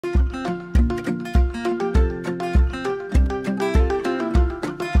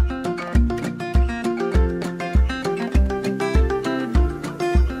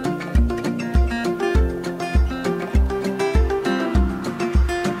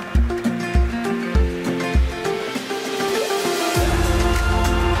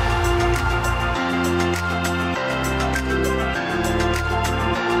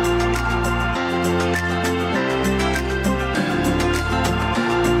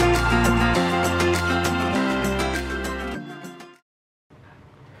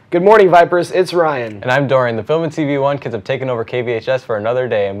Good morning, Vipers. It's Ryan. And I'm Dorian. The Film and TV1 kids have taken over KVHS for another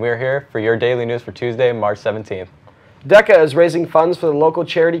day, and we're here for your daily news for Tuesday, March 17th. DECA is raising funds for the local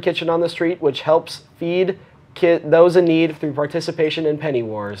charity kitchen on the street, which helps feed those in need through participation in penny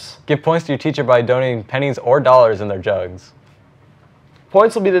wars. Give points to your teacher by donating pennies or dollars in their jugs.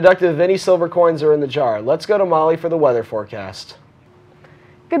 Points will be deducted if any silver coins are in the jar. Let's go to Molly for the weather forecast.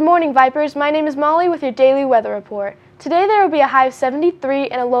 Good morning, Vipers. My name is Molly with your daily weather report. Today there will be a high of 73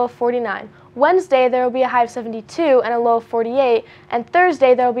 and a low of 49. Wednesday there will be a high of 72 and a low of 48. And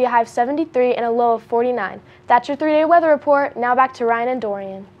Thursday there will be a high of 73 and a low of 49. That's your 3-day weather report. Now back to Ryan and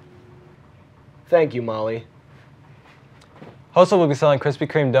Dorian. Thank you, Molly. Hostel will be selling Krispy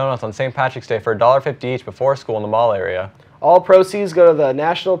Kreme donuts on St. Patrick's Day for $1.50 each before school in the mall area. All proceeds go to the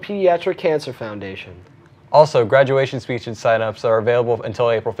National Pediatric Cancer Foundation. Also, graduation speech and sign-ups are available until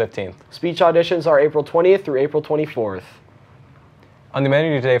April 15th. Speech auditions are April 20th through April 24th. On the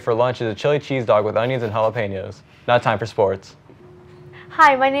menu today for lunch is a chili cheese dog with onions and jalapenos. Now time for sports.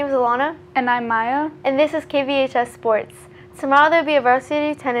 Hi, my name is Alana. And I'm Maya. And this is KVHS Sports. Tomorrow there will be a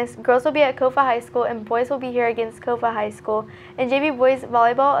varsity tennis. Girls will be at Kofa High School and boys will be here against Kofa High School. And JV boys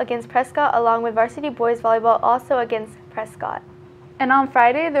volleyball against Prescott along with varsity boys volleyball also against Prescott. And on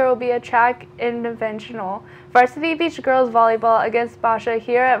Friday, there will be a track interventional. Varsity Beach girls volleyball against Basha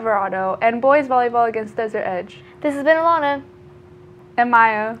here at Verado, and boys volleyball against Desert Edge. This has been Alana. And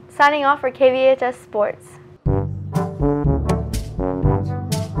Maya. Signing off for KVHS Sports.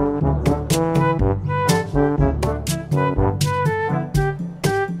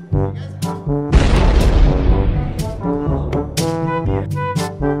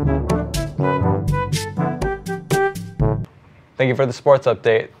 Thank you for the sports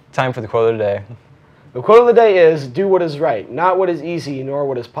update. Time for the quote of the day. The quote of the day is, "Do what is right, not what is easy, nor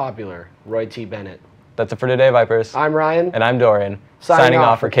what is popular." Roy T. Bennett. That's it for today, Vipers. I'm Ryan. And I'm Dorian. Signing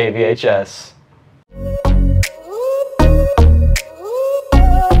off for KVHS.